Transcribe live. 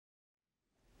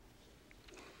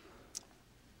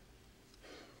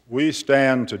We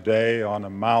stand today on a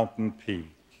mountain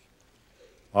peak,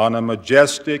 on a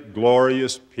majestic,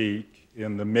 glorious peak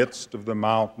in the midst of the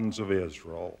mountains of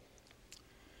Israel.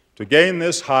 To gain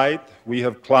this height, we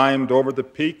have climbed over the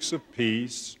peaks of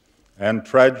peace and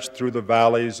trudged through the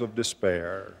valleys of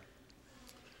despair.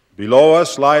 Below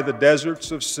us lie the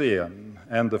deserts of sin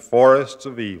and the forests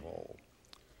of evil.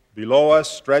 Below us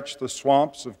stretch the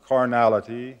swamps of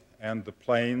carnality and the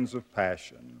plains of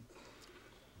passion.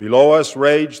 Below us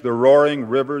rage the roaring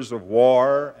rivers of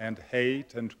war and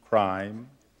hate and crime,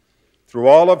 through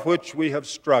all of which we have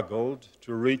struggled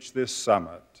to reach this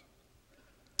summit.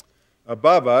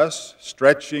 Above us,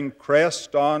 stretching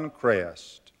crest on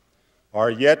crest,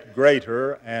 are yet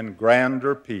greater and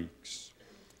grander peaks.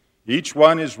 Each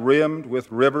one is rimmed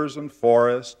with rivers and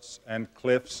forests and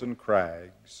cliffs and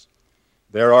crags.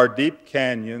 There are deep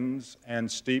canyons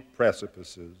and steep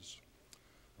precipices.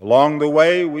 Along the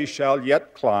way we shall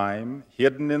yet climb,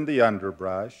 hidden in the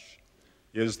underbrush,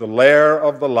 is the lair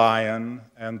of the lion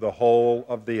and the hole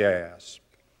of the asp.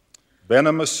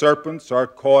 Venomous serpents are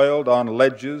coiled on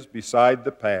ledges beside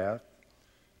the path,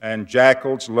 and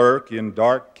jackals lurk in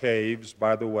dark caves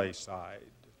by the wayside.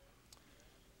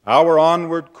 Our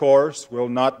onward course will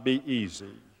not be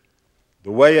easy.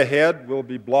 The way ahead will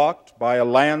be blocked by a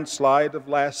landslide of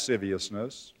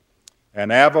lasciviousness. An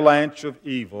avalanche of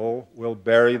evil will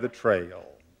bury the trail.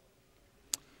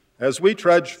 As we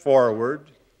trudge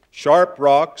forward, sharp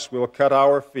rocks will cut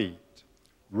our feet.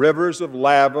 Rivers of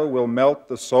lava will melt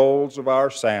the soles of our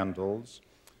sandals,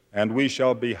 and we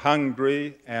shall be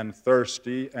hungry and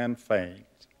thirsty and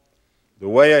faint. The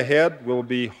way ahead will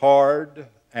be hard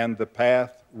and the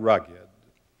path rugged.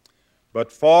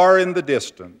 But far in the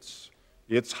distance,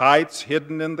 its heights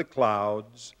hidden in the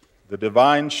clouds, the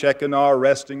divine Shekinah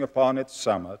resting upon its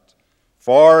summit,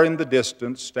 far in the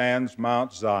distance stands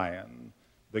Mount Zion,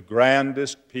 the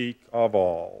grandest peak of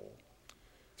all.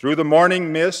 Through the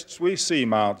morning mists we see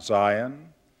Mount Zion,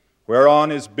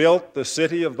 whereon is built the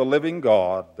city of the living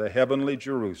God, the heavenly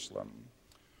Jerusalem,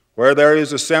 where there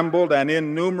is assembled an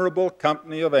innumerable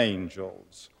company of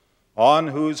angels, on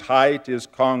whose height is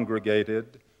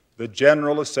congregated the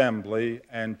general assembly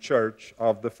and church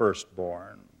of the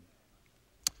firstborn.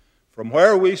 From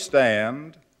where we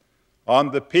stand,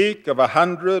 on the peak of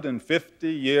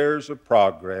 150 years of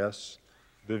progress,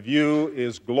 the view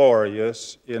is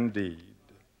glorious indeed.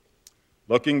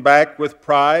 Looking back with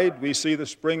pride, we see the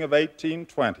spring of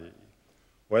 1820,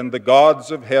 when the gods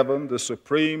of heaven, the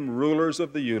supreme rulers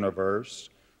of the universe,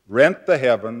 rent the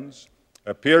heavens,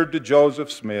 appeared to Joseph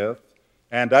Smith,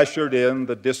 and ushered in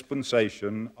the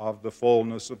dispensation of the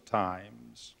fullness of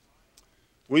times.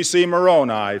 We see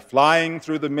Moroni flying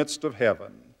through the midst of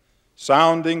heaven,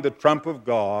 sounding the trump of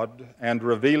God and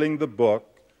revealing the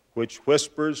book which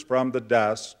whispers from the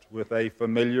dust with a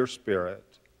familiar spirit.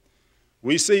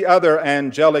 We see other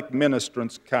angelic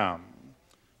ministrants come,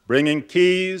 bringing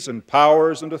keys and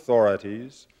powers and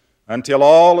authorities, until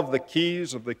all of the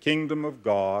keys of the kingdom of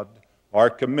God are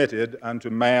committed unto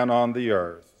man on the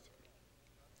earth.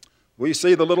 We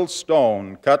see the little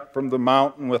stone cut from the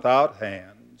mountain without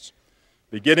hands,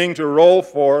 beginning to roll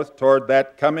forth toward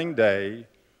that coming day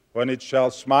when it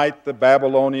shall smite the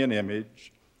Babylonian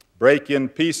image, break in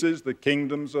pieces the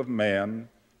kingdoms of men,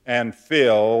 and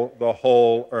fill the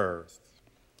whole earth.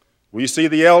 We see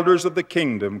the elders of the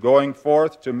kingdom going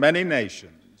forth to many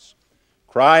nations,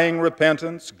 crying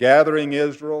repentance, gathering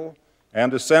Israel,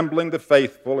 and assembling the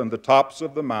faithful in the tops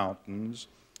of the mountains,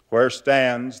 where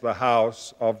stands the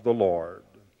house of the Lord.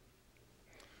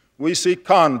 We see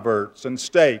converts and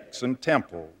stakes and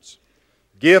temples.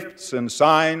 Gifts and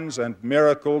signs and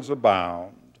miracles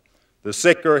abound. The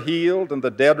sick are healed and the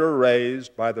dead are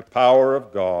raised by the power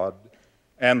of God,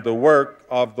 and the work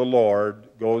of the Lord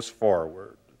goes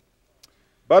forward.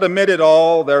 But amid it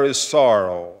all, there is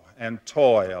sorrow and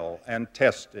toil and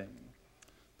testing.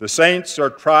 The saints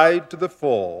are tried to the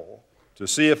full to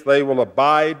see if they will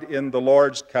abide in the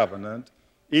Lord's covenant,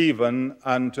 even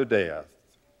unto death.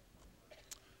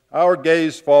 Our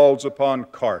gaze falls upon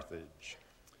Carthage,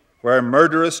 where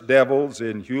murderous devils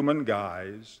in human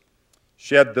guise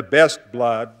shed the best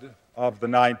blood of the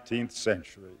 19th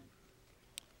century.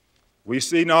 We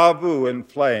see Nauvoo in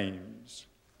flames,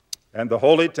 and the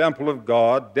holy temple of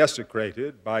God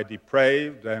desecrated by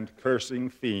depraved and cursing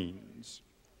fiends.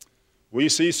 We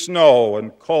see snow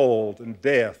and cold and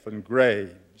death and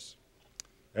graves,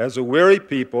 as a weary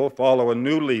people follow a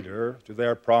new leader to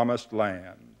their promised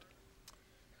land.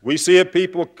 We see a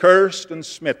people cursed and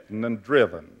smitten and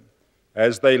driven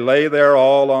as they lay their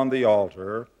all on the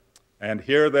altar, and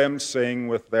hear them sing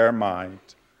with their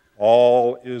might,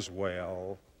 "All is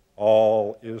well,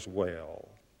 all is well."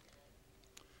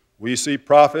 We see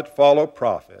prophet follow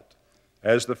prophet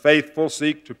as the faithful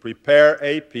seek to prepare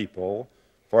a people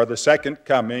for the second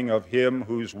coming of him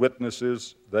whose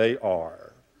witnesses they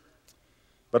are.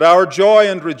 But our joy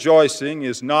and rejoicing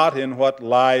is not in what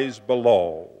lies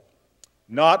below,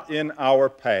 not in our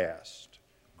past,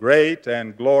 great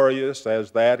and glorious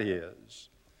as that is,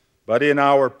 but in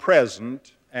our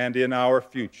present and in our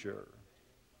future.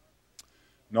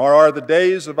 Nor are the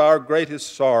days of our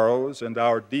greatest sorrows and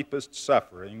our deepest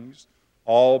sufferings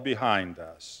all behind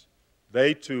us.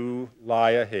 They too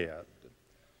lie ahead.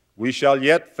 We shall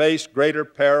yet face greater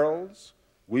perils,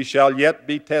 we shall yet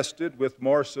be tested with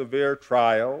more severe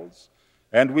trials,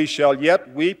 and we shall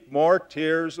yet weep more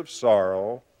tears of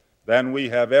sorrow than we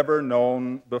have ever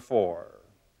known before.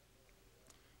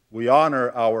 We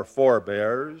honor our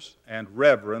forebears and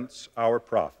reverence our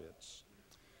prophets.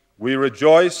 We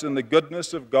rejoice in the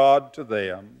goodness of God to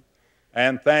them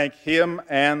and thank him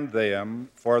and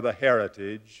them for the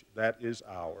heritage that is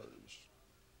ours.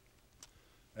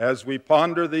 As we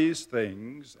ponder these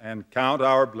things and count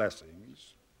our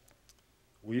blessings,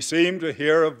 we seem to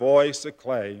hear a voice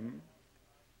acclaim,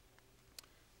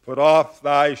 "Put off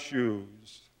thy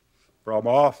shoes from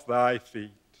off thy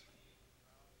feet,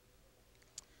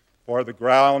 for the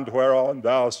ground whereon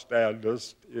thou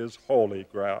standest is holy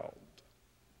ground."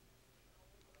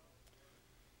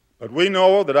 But we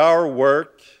know that our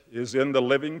work is in the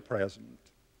living present,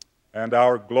 and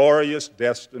our glorious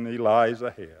destiny lies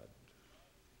ahead.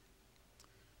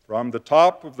 From the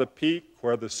top of the peak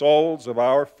where the soles of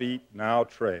our feet now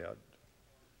tread,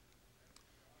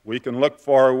 we can look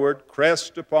forward,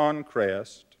 crest upon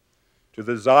crest, to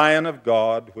the Zion of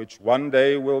God, which one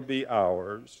day will be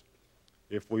ours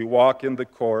if we walk in the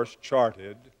course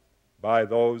charted by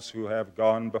those who have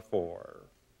gone before.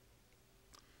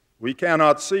 We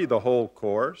cannot see the whole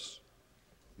course.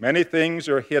 Many things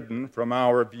are hidden from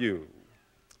our view.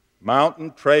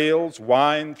 Mountain trails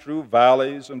wind through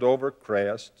valleys and over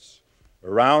crests,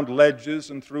 around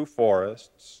ledges and through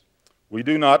forests. We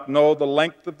do not know the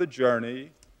length of the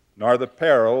journey, nor the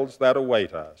perils that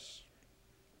await us.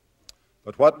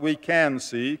 But what we can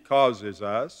see causes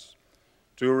us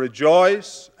to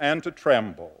rejoice and to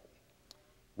tremble.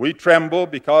 We tremble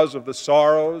because of the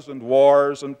sorrows and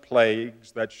wars and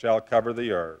plagues that shall cover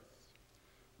the earth.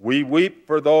 We weep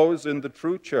for those in the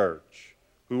true church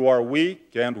who are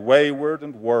weak and wayward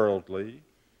and worldly,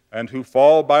 and who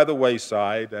fall by the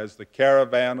wayside as the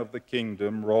caravan of the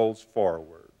kingdom rolls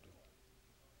forward.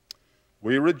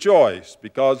 We rejoice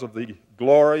because of the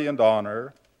glory and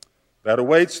honor that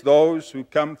awaits those who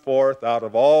come forth out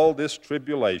of all this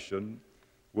tribulation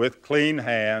with clean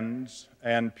hands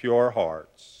and pure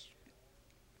hearts.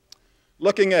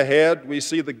 Looking ahead, we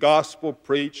see the gospel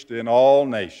preached in all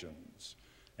nations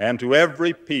and to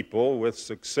every people with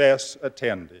success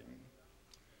attending.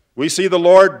 We see the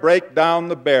Lord break down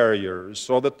the barriers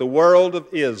so that the world of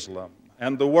Islam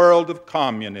and the world of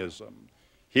communism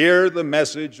hear the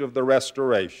message of the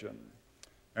restoration.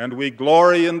 And we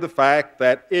glory in the fact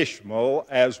that Ishmael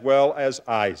as well as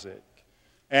Isaac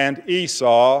and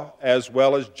Esau as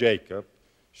well as Jacob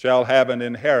shall have an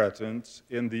inheritance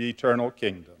in the eternal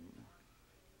kingdom.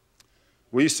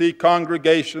 We see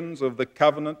congregations of the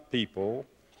covenant people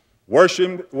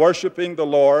worshiping the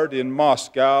Lord in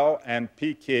Moscow and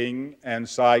Peking and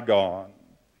Saigon.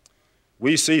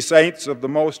 We see saints of the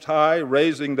Most High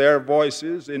raising their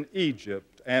voices in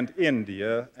Egypt and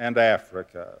India and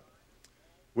Africa.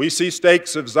 We see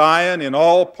stakes of Zion in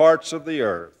all parts of the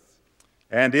earth,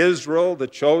 and Israel, the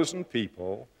chosen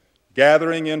people,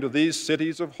 gathering into these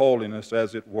cities of holiness,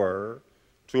 as it were,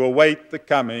 to await the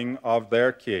coming of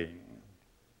their King.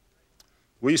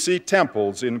 We see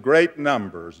temples in great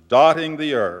numbers dotting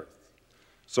the earth,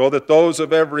 so that those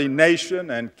of every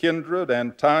nation and kindred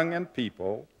and tongue and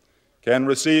people can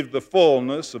receive the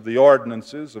fullness of the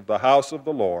ordinances of the house of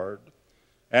the Lord,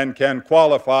 and can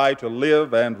qualify to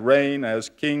live and reign as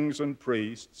kings and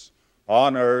priests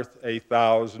on earth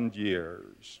 1,000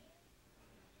 years.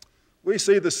 We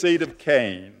see the seed of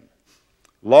Cain,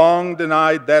 long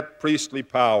denied that priestly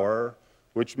power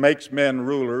which makes men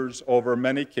rulers over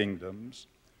many kingdoms,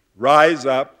 rise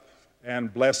up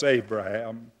and bless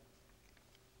Abraham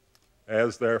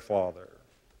as their father.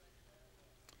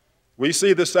 We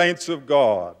see the saints of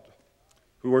God,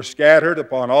 who are scattered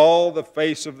upon all the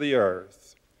face of the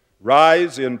earth,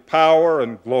 rise in power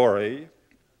and glory,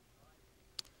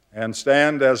 and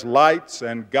stand as lights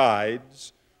and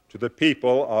guides to the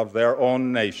people of their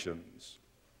own nations.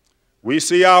 We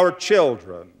see our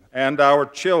children and our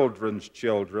children's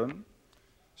children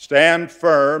stand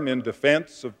firm in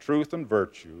defense of truth and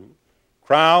virtue,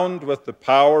 crowned with the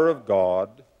power of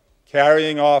God,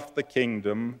 carrying off the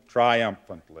kingdom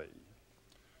triumphantly.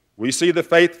 We see the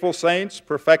faithful saints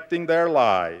perfecting their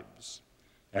lives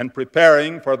and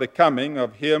preparing for the coming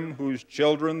of him whose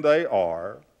children they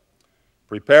are,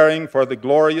 preparing for the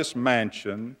glorious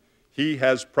mansion he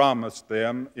has promised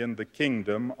them in the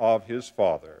kingdom of his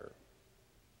Father.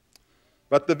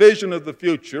 But the vision of the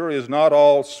future is not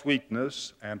all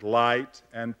sweetness and light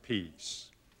and peace.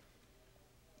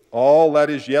 All that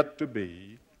is yet to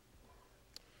be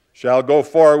shall go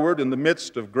forward in the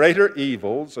midst of greater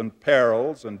evils and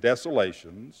perils and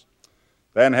desolations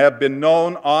than have been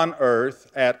known on earth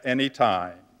at any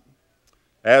time.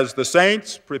 As the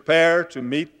saints prepare to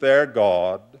meet their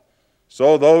God,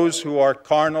 so those who are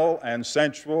carnal and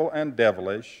sensual and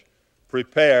devilish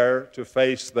prepare to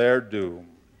face their doom.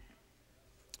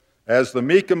 As the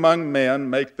meek among men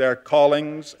make their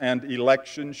callings and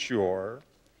election sure,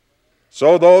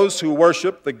 so those who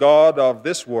worship the God of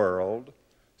this world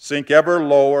sink ever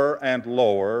lower and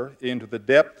lower into the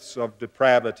depths of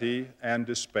depravity and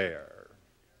despair.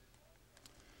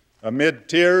 Amid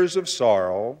tears of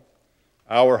sorrow,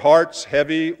 our hearts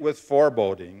heavy with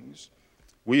forebodings,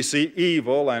 we see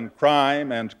evil and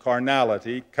crime and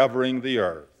carnality covering the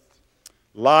earth.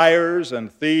 Liars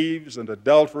and thieves and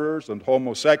adulterers and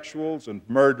homosexuals and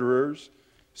murderers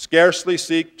scarcely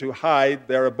seek to hide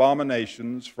their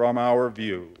abominations from our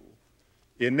view.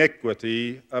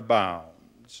 Iniquity abounds.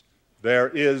 There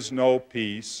is no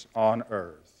peace on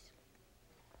earth.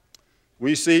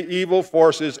 We see evil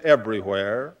forces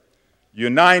everywhere,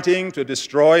 uniting to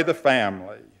destroy the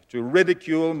family, to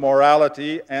ridicule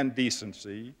morality and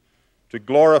decency, to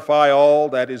glorify all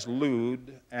that is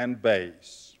lewd and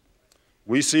base.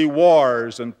 We see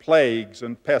wars and plagues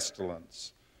and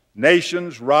pestilence.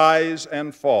 Nations rise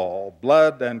and fall.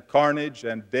 Blood and carnage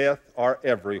and death are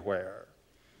everywhere.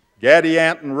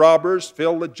 Gadianton robbers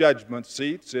fill the judgment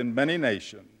seats in many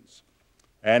nations.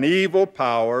 An evil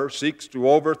power seeks to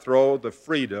overthrow the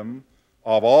freedom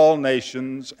of all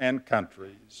nations and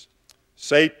countries.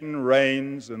 Satan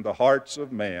reigns in the hearts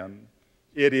of men.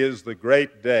 It is the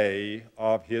great day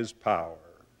of his power.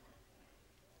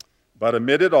 But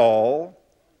amid it all,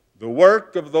 the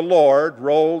work of the Lord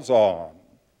rolls on.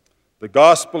 The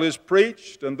gospel is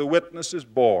preached and the witness is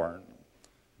borne.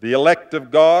 The elect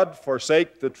of God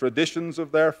forsake the traditions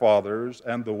of their fathers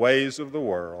and the ways of the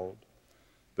world.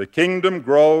 The kingdom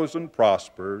grows and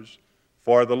prospers,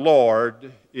 for the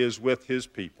Lord is with his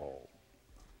people.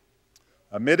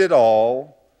 Amid it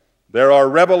all, there are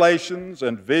revelations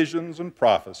and visions and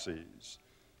prophecies.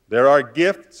 There are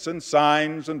gifts and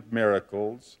signs and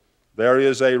miracles. There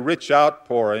is a rich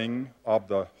outpouring of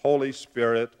the Holy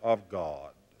Spirit of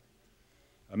God.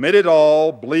 Amid it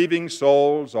all, believing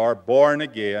souls are born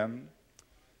again.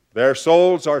 Their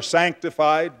souls are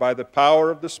sanctified by the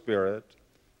power of the Spirit,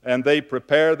 and they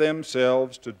prepare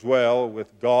themselves to dwell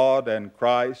with God and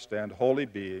Christ and holy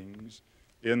beings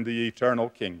in the eternal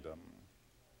kingdom.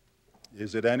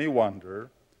 Is it any wonder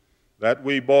that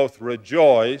we both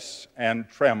rejoice and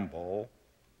tremble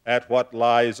at what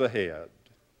lies ahead?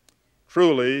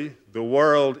 Truly, the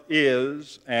world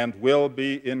is and will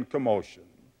be in commotion,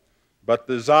 but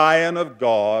the Zion of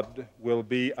God will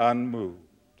be unmoved.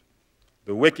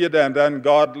 The wicked and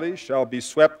ungodly shall be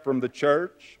swept from the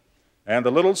church, and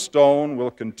the little stone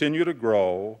will continue to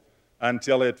grow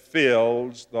until it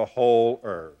fills the whole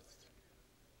earth.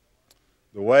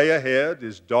 The way ahead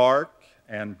is dark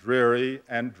and dreary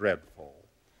and dreadful.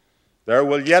 There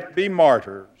will yet be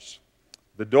martyrs.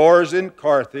 The doors in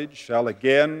Carthage shall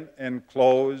again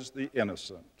enclose the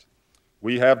innocent.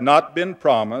 We have not been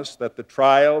promised that the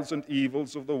trials and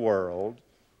evils of the world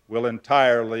will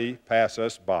entirely pass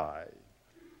us by.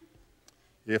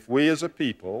 If we as a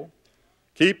people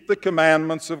keep the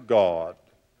commandments of God,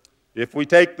 if we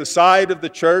take the side of the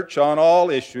church on all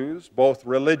issues, both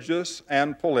religious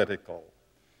and political,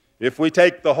 if we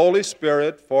take the Holy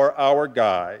Spirit for our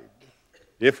guide,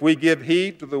 if we give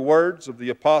heed to the words of the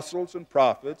apostles and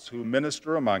prophets who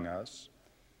minister among us,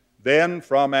 then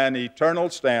from an eternal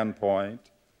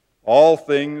standpoint, all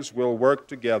things will work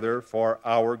together for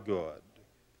our good.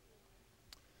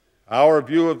 Our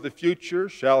view of the future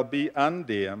shall be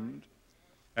undimmed,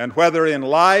 and whether in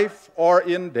life or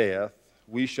in death,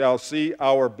 we shall see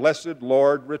our blessed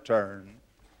Lord return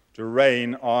to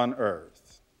reign on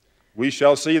earth. We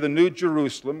shall see the new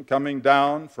Jerusalem coming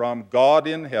down from God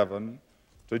in heaven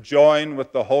to join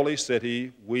with the holy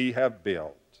city we have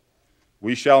built.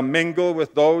 We shall mingle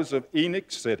with those of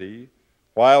Enoch's city,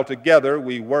 while together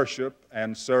we worship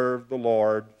and serve the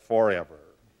Lord forever.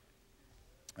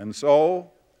 And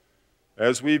so,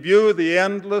 as we view the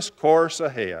endless course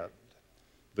ahead,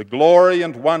 The glory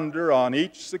and wonder on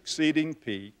each succeeding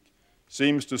peak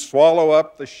seems to swallow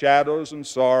up the shadows and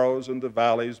sorrows in the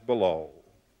valleys below.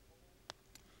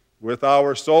 With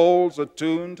our souls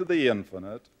attuned to the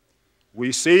infinite,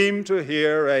 we seem to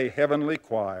hear a heavenly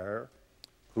choir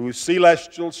whose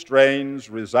celestial strains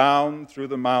resound through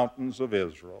the mountains of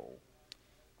Israel.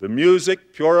 The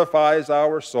music purifies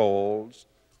our souls,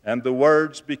 and the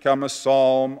words become a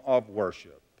psalm of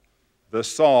worship, the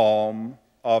psalm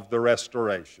of the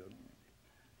restoration.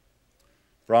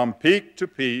 From peak to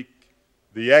peak,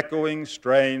 the echoing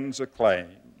strains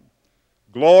acclaim,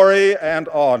 "Glory and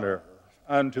honor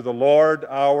unto the Lord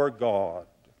our God.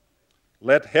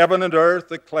 Let heaven and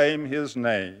earth acclaim his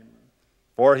name,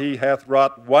 for he hath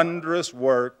wrought wondrous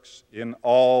works in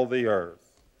all the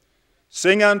earth.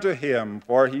 Sing unto him,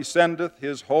 for he sendeth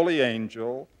his holy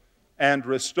angel, and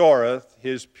restoreth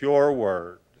his pure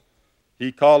word.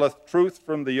 He calleth truth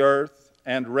from the earth,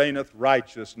 and reigneth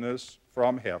righteousness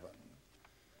from heaven.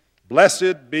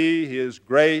 Blessed be his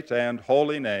great and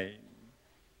holy name.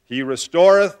 He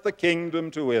restoreth the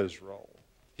kingdom to Israel.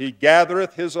 He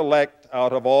gathereth his elect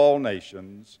out of all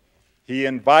nations. He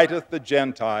inviteth the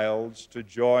Gentiles to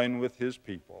join with his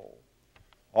people.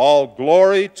 All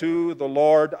glory to the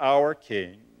Lord our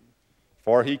King,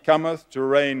 for he cometh to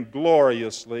reign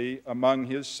gloriously among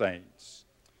his saints.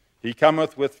 He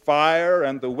cometh with fire,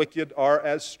 and the wicked are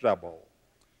as stubble.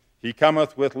 He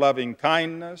cometh with loving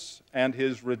kindness, and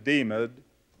his redeemed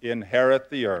inherit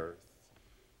the earth.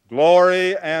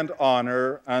 Glory and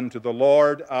honor unto the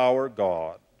Lord our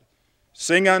God.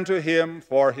 Sing unto him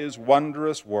for his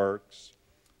wondrous works.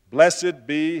 Blessed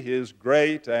be his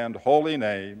great and holy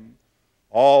name.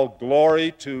 All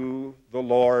glory to the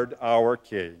Lord our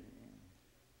King."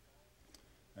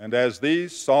 And as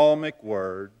these psalmic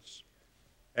words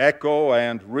echo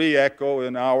and re-echo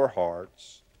in our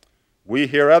hearts, we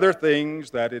hear other things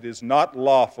that it is not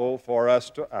lawful for us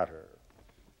to utter.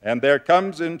 And there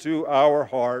comes into our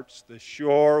hearts the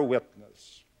sure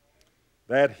witness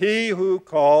that he who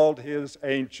called his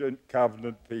ancient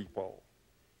covenant people,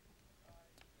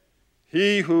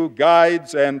 he who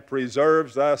guides and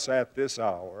preserves us at this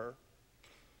hour,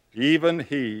 even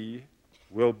he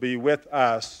will be with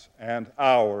us and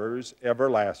ours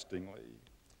everlastingly.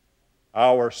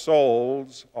 Our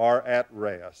souls are at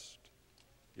rest.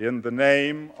 In the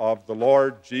name of the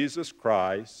Lord Jesus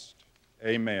Christ,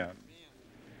 amen.